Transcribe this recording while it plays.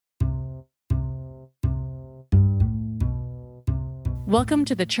Welcome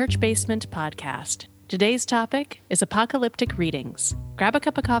to the Church Basement Podcast. Today's topic is apocalyptic readings. Grab a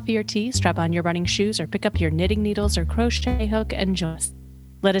cup of coffee or tea, strap on your running shoes, or pick up your knitting needles or crochet hook and join us.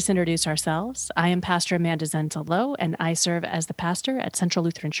 Let us introduce ourselves. I am Pastor Amanda Zentalo, and I serve as the pastor at Central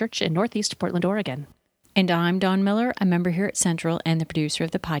Lutheran Church in Northeast Portland, Oregon. And I'm Dawn Miller, a member here at Central and the producer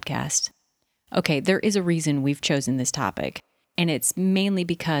of the podcast. Okay, there is a reason we've chosen this topic, and it's mainly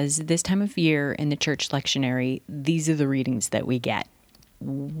because this time of year in the church lectionary, these are the readings that we get.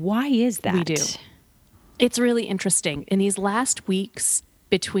 Why is that? We do. It's really interesting. In these last weeks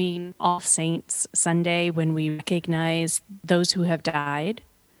between All Saints Sunday, when we recognize those who have died,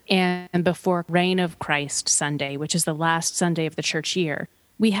 and before Reign of Christ Sunday, which is the last Sunday of the church year,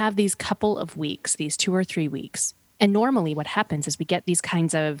 we have these couple of weeks, these 2 or 3 weeks. And normally what happens is we get these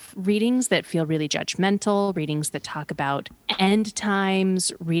kinds of readings that feel really judgmental, readings that talk about end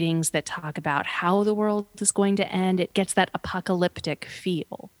times, readings that talk about how the world is going to end. It gets that apocalyptic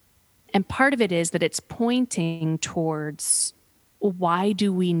feel. And part of it is that it's pointing towards why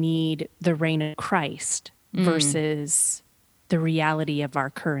do we need the reign of Christ versus the reality of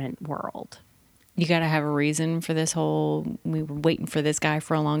our current world. You got to have a reason for this whole, we were waiting for this guy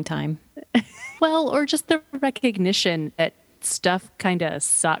for a long time. Well, or just the recognition that stuff kind of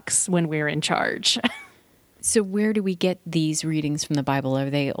sucks when we're in charge. So where do we get these readings from the Bible? Are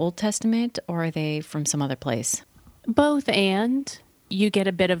they Old Testament or are they from some other place? Both, and you get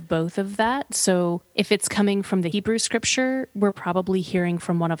a bit of both of that. So if it's coming from the Hebrew scripture, we're probably hearing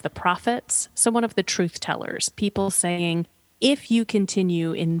from one of the prophets, so one of the truth tellers, people saying, if you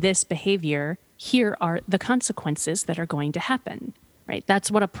continue in this behavior, here are the consequences that are going to happen. Right?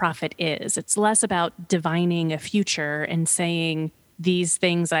 That's what a prophet is. It's less about divining a future and saying these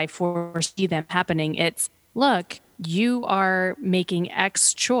things, I foresee them happening. It's, look, you are making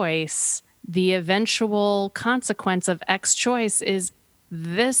X choice. The eventual consequence of X choice is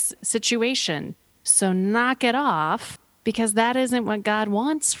this situation. So knock it off, because that isn't what God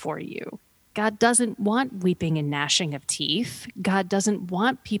wants for you. God doesn't want weeping and gnashing of teeth. God doesn't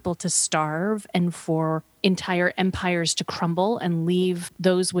want people to starve and for entire empires to crumble and leave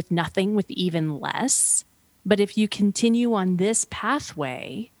those with nothing with even less. But if you continue on this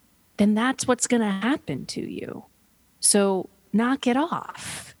pathway, then that's what's going to happen to you. So knock it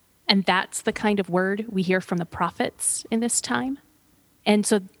off. And that's the kind of word we hear from the prophets in this time. And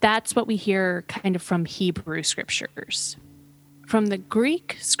so that's what we hear kind of from Hebrew scriptures. From the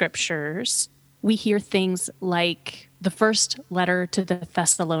Greek scriptures, we hear things like the first letter to the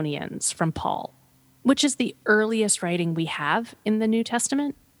Thessalonians from Paul, which is the earliest writing we have in the New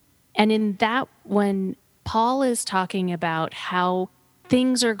Testament. And in that one, Paul is talking about how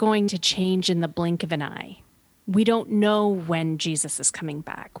things are going to change in the blink of an eye. We don't know when Jesus is coming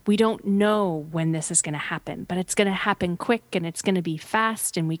back. We don't know when this is going to happen, but it's going to happen quick and it's going to be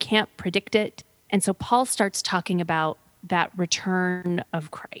fast and we can't predict it. And so Paul starts talking about that return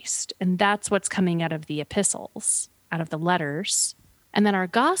of Christ. And that's what's coming out of the epistles, out of the letters. And then our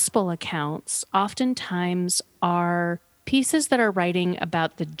gospel accounts oftentimes are pieces that are writing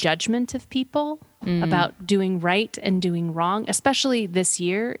about the judgment of people, about doing right and doing wrong, especially this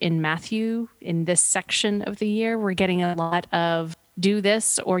year in Matthew, in this section of the year, we're getting a lot of do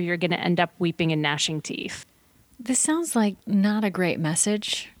this or you're going to end up weeping and gnashing teeth. This sounds like not a great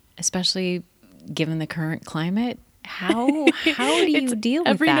message, especially given the current climate. How do you deal with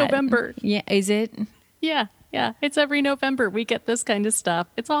every that? November. Yeah, is it? Yeah. It's every November we get this kind of stuff.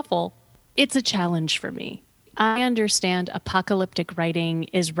 It's awful. It's a challenge for me. I understand apocalyptic writing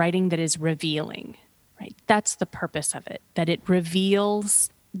is writing that is revealing, right? That's the purpose of it, that it reveals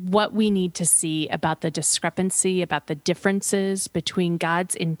what we need to see about the discrepancy, about the differences between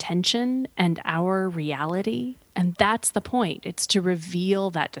God's intention and our reality. And that's the point. It's to reveal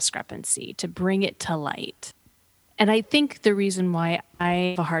that discrepancy, to bring it to light. And I think the reason why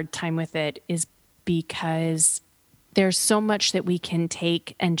I have a hard time with it is because there's so much that we can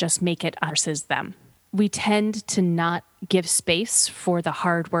take and just make it versus them. We tend to not give space for the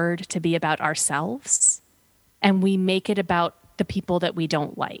hard word to be about ourselves, and we make it about the people that we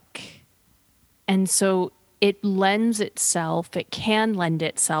don't like. And so it can lend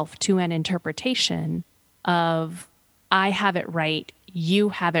itself to an interpretation of, I have it right, you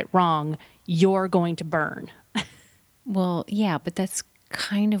have it wrong, you're going to burn. Well, yeah, but that's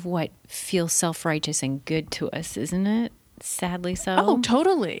kind of what feels self-righteous and good to us, isn't it? Sadly so. Oh,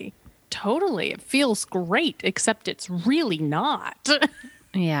 totally. Totally. It feels great, except it's really not.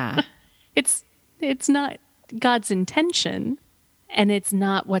 Yeah. It's not God's intention, and it's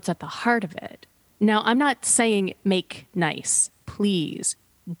not what's at the heart of it. Now, I'm not saying make nice. Please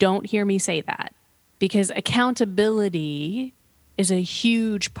don't hear me say that, because accountability is a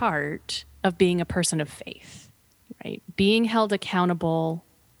huge part of being a person of faith, right? Being held accountable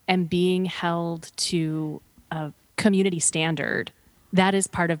and being held to a community standard, that is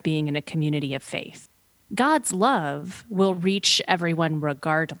part of being in a community of faith. God's love will reach everyone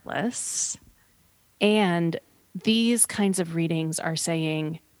regardless. And these kinds of readings are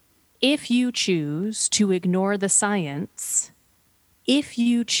saying, if you choose to ignore the science, if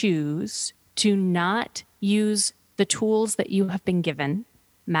you choose to not use the tools that you have been given,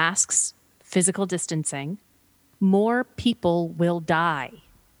 masks, physical distancing, more people will die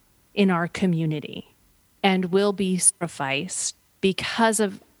in our community and will be sacrificed because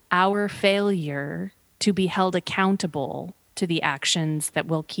of our failure to be held accountable to the actions that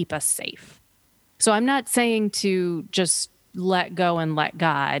will keep us safe. So I'm not saying to just let go and let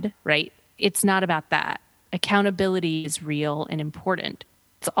God, right? It's not about that. Accountability is real and important.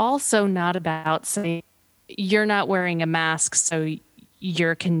 It's also not about saying you're not wearing a mask, so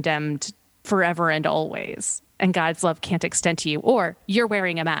you're condemned forever and always, and God's love can't extend to you. Or you're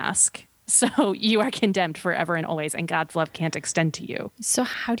wearing a mask, so you are condemned forever and always, and God's love can't extend to you. So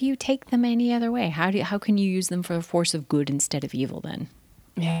how do you take them any other way? How can you use them for the force of good instead of evil then?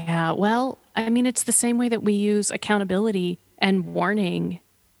 Yeah, well, I mean, it's the same way that we use accountability and warning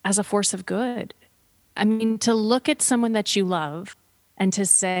as a force of good. I mean, to look at someone that you love and to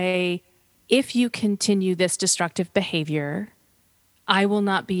say, if you continue this destructive behavior, I will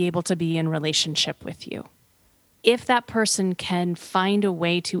not be able to be in relationship with you. If that person can find a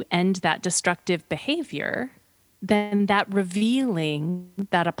way to end that destructive behavior, then that revealing,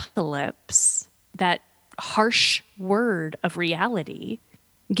 that apocalypse, that harsh word of reality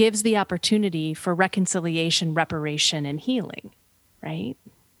gives the opportunity for reconciliation, reparation, and healing, right?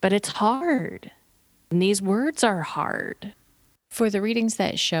 But it's hard. And these words are hard. For the readings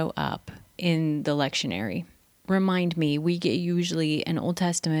that show up in the lectionary, remind me, we get usually an Old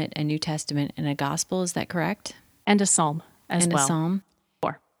Testament, a New Testament, and a Gospel. Is that correct? And a psalm as well. And a psalm?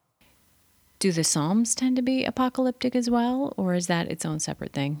 4. Do the psalms tend to be apocalyptic as well, or is that its own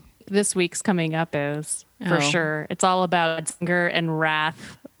separate thing? This week's coming up is, for sure. It's all about anger and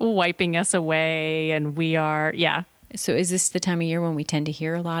wrath wiping us away, and we are, yeah. So is this the time of year when we tend to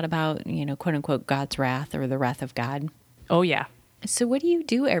hear a lot about, quote unquote, God's wrath or the wrath of God? Oh, yeah. So what do you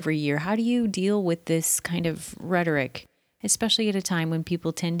do every year? How do you deal with this kind of rhetoric, especially at a time when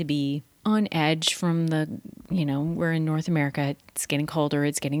people tend to be on edge from we're in North America, it's getting colder,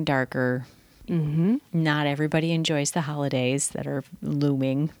 it's getting darker. Mm-hmm. Not everybody enjoys the holidays that are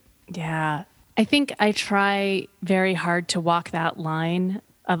looming. Yeah. I think I try very hard to walk that line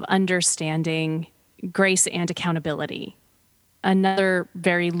of understanding grace and accountability. Another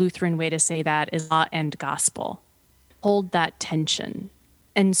very Lutheran way to say that is law and gospel. Hold that tension.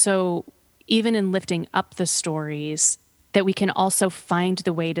 And so even in lifting up the stories, that we can also find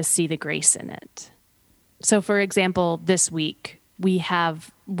the way to see the grace in it. So for example, this week, we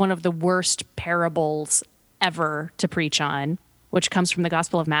have one of the worst parables ever to preach on, which comes from the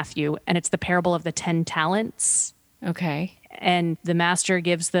Gospel of Matthew, and it's the parable of the 10 talents. Okay. And the master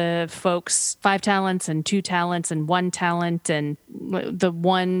gives the folks 5 talents and 2 talents and 1 talent, and the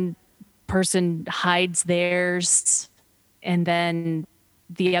one person hides theirs, and then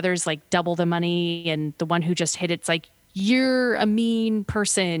the others like double the money, and the one who just hid it's like, you're a mean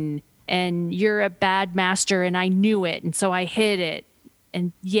person and you're a bad master and I knew it, and so I hid it.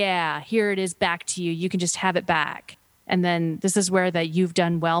 And yeah, here it is back to you. You can just have it back. And then this is where the you've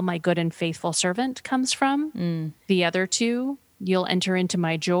done well, my good and faithful servant comes from. The other 2, you'll enter into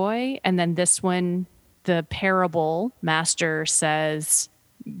my joy. And then this one, the parable master says,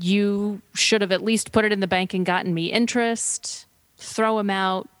 you should have at least put it in the bank and gotten me interest. Throw him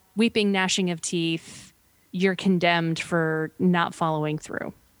out, weeping, gnashing of teeth. You're condemned for not following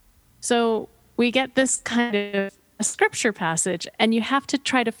through. So we get this kind of a scripture passage, and you have to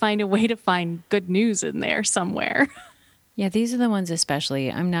try to find a way to find good news in there somewhere. Yeah, these are the ones especially.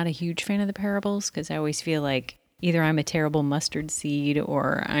 I'm not a huge fan of the parables because I always feel like either I'm a terrible mustard seed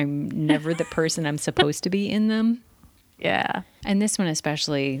or I'm never the person I'm supposed to be in them. Yeah. And this one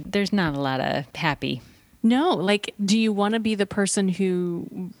especially, there's not a lot of happy. No, like, do you want to be the person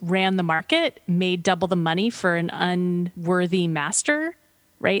who ran the market, made double the money for an unworthy master,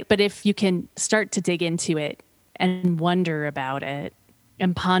 right? But if you can start to dig into it and wonder about it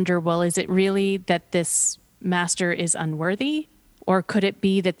and ponder, well, is it really that this master is unworthy? Or could it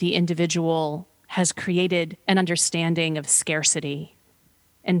be that the individual has created an understanding of scarcity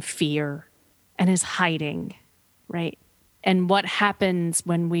and fear and is hiding, right? And what happens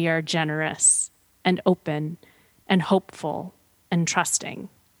when we are generous and open and hopeful and trusting?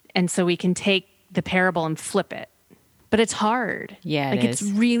 And so we can take the parable and flip it but it's hard. Yeah, Like it's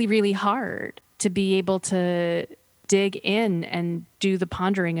really, really hard to be able to dig in and do the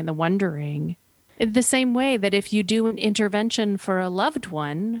pondering and the wondering. In the same way that if you do an intervention for a loved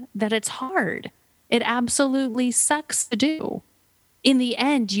one, that it's hard. It absolutely sucks to do. In the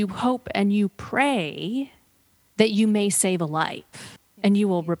end, you hope and you pray that you may save a life and you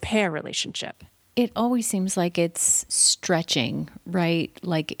will repair a relationship. It always seems like it's stretching, right?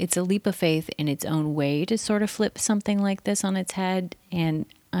 Like it's a leap of faith in its own way to sort of flip something like this on its head. And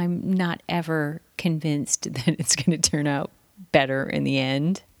I'm not ever convinced that it's going to turn out better in the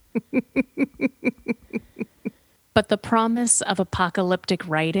end. But the promise of apocalyptic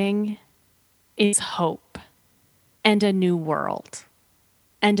writing is hope and a new world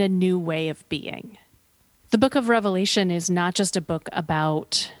and a new way of being. The book of Revelation is not just a book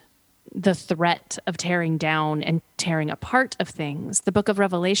about the threat of tearing down and tearing apart of things. The book of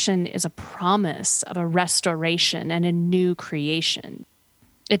Revelation is a promise of a restoration and a new creation.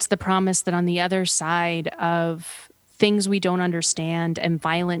 It's the promise that on the other side of things we don't understand and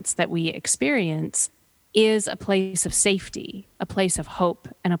violence that we experience is a place of safety, a place of hope,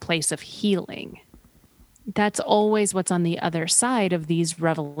 and a place of healing. That's always what's on the other side of these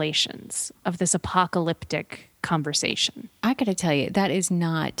revelations, of this apocalyptic conversation. I got to tell you, that is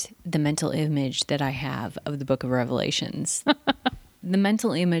not the mental image that I have of the book of Revelations. The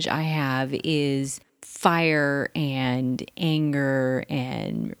mental image I have is fire and anger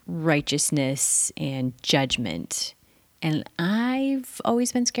and righteousness and judgment. And I've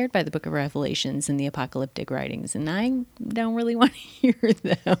always been scared by the book of Revelations and the apocalyptic writings, and I don't really want to hear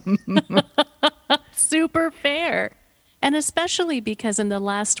them. Super fair. And especially because in the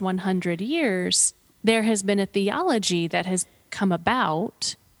last 100 years, there has been a theology that has come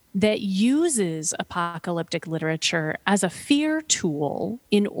about that uses apocalyptic literature as a fear tool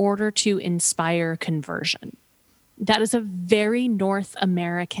in order to inspire conversion. That is a very North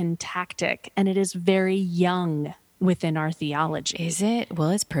American tactic, and it is very young within our theology. Is it?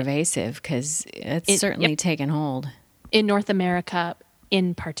 Well, it's pervasive because it's certainly taken hold. In North America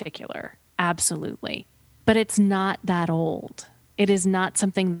in particular, absolutely. But it's not that old. It is not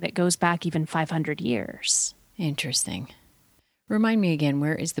something that goes back even 500 years. Interesting. Remind me again,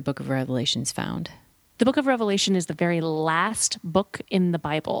 where is the book of Revelations found? The book of Revelation is the very last book in the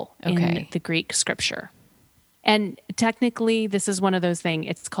Bible, in the Greek scripture. And technically, this is one of those things.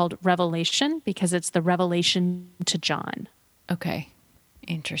 It's called Revelation because it's the revelation to John. Okay.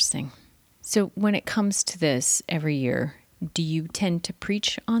 Interesting. So when it comes to this every year, do you tend to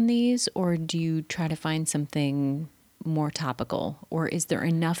preach on these, or do you try to find something more topical? Or is there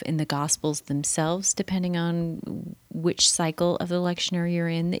enough in the Gospels themselves, depending on which cycle of the lectionary you're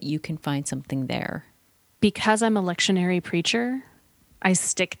in, that you can find something there? Because I'm a lectionary preacher, I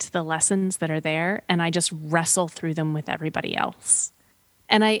stick to the lessons that are there and I just wrestle through them with everybody else.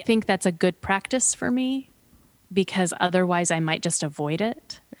 And I think that's a good practice for me because otherwise I might just avoid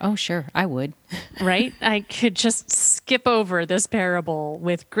it. Oh, sure. I would. Right? I could just skip over this parable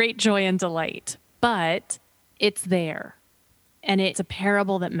with great joy and delight, but it's there. And it's a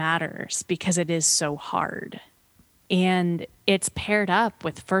parable that matters because it is so hard. And it's paired up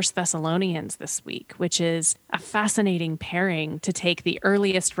with 1 Thessalonians this week, which is a fascinating pairing to take the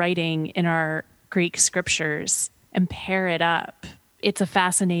earliest writing in our Greek scriptures and pair it up. It's a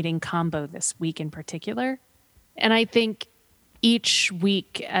fascinating combo this week in particular. And I think each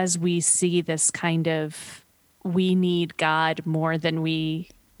week as we see this kind of we need God more than we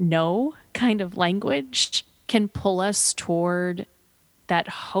know kind of language can pull us toward that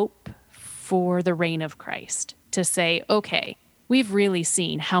hope for the reign of Christ. To say, okay, we've really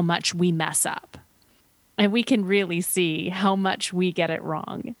seen how much we mess up and we can really see how much we get it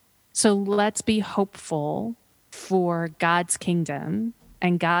wrong. So let's be hopeful for God's kingdom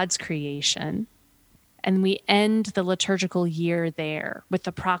and God's creation. And we end the liturgical year there with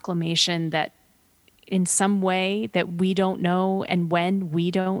the proclamation that in some way that we don't know and when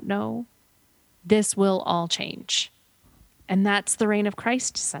we don't know, this will all change. And that's the reign of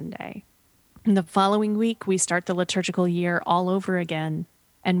Christ Sunday. And the following week, we start the liturgical year all over again,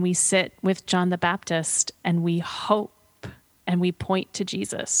 and we sit with John the Baptist, and we hope, and we point to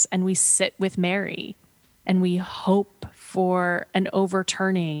Jesus, and we sit with Mary, and we hope for an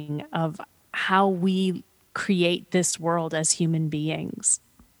overturning of how we create this world as human beings.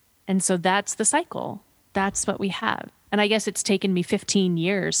 And so that's the cycle. That's what we have. And I guess it's taken me 15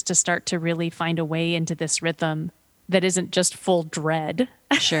 years to start to really find a way into this rhythm that isn't just full dread.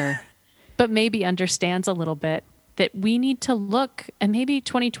 Sure. But maybe understands a little bit that we need to look, and maybe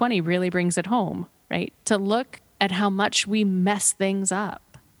 2020 really brings it home, right? To look at how much we mess things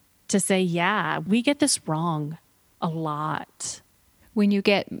up, to say, yeah, we get this wrong. a lot. When you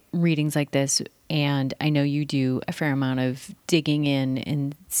get readings like this, and I know you do a fair amount of digging in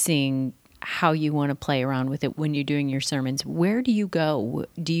and seeing how you want to play around with it when you're doing your sermons, where do you go?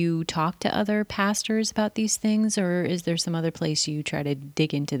 Do you talk to other pastors about these things, or is there some other place you try to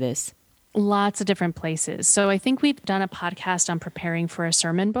dig into this? Lots of different places. So I think we've done a podcast on preparing for a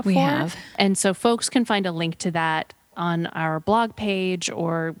sermon before. We have. And so folks can find a link to that on our blog page,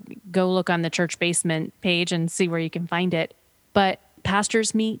 or go look on the Church Basement page and see where you can find it. But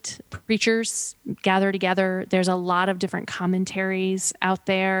pastors meet, preachers gather together. There's a lot of different commentaries out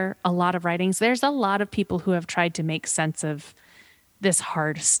there, a lot of writings. There's a lot of people who have tried to make sense of this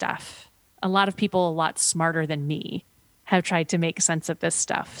hard stuff. A lot of people a lot smarter than me have tried to make sense of this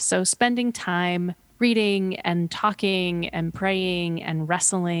stuff. So spending time reading and talking and praying and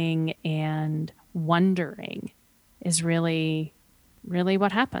wrestling and wondering is really, really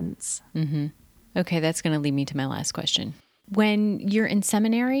what happens. Mm-hmm. Okay, that's going to lead me to my last question. When you're in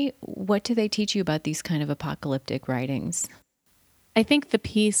seminary, what do they teach you about these kind of apocalyptic writings? I think the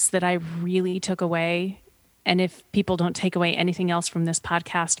piece that I really took away, and if people don't take away anything else from this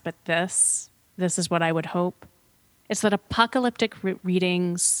podcast but this is what I would hope, is that apocalyptic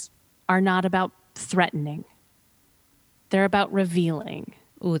readings are not about threatening. They're about revealing.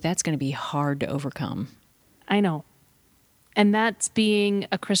 Ooh, that's going to be hard to overcome. I know. And that's being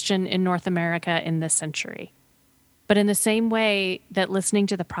a Christian in North America in this century. But in the same way that listening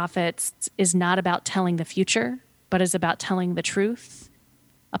to the prophets is not about telling the future, but is about telling the truth,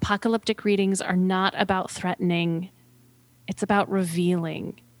 apocalyptic readings are not about threatening. It's about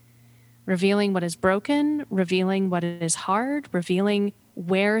revealing. Revealing what is broken, revealing what is hard, revealing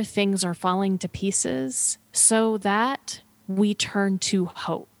where things are falling to pieces, so that we turn to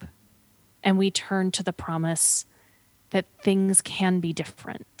hope and we turn to the promise that things can be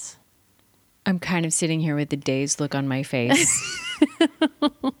different. I'm kind of sitting here with the dazed look on my face.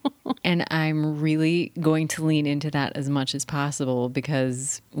 And I'm really going to lean into that as much as possible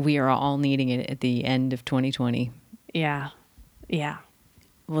because we are all needing it at the end of 2020. Yeah. Yeah.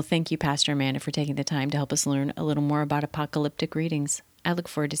 Well, thank you, Pastor Amanda, for taking the time to help us learn a little more about apocalyptic readings. I look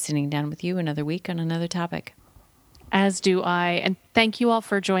forward to sitting down with you another week on another topic. As do I. And thank you all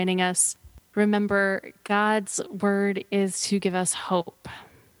for joining us. Remember, God's word is to give us hope,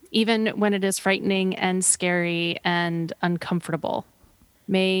 even when it is frightening and scary and uncomfortable.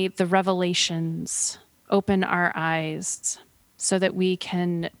 May the revelations open our eyes so that we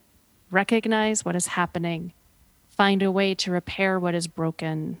can recognize what is happening, find a way to repair what is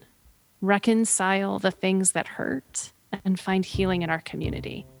broken, reconcile the things that hurt, and find healing in our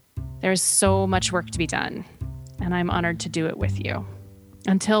community. There is so much work to be done, and I'm honored to do it with you.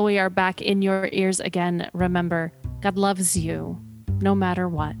 Until we are back in your ears again, remember, God loves you no matter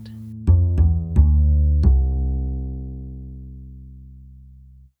what.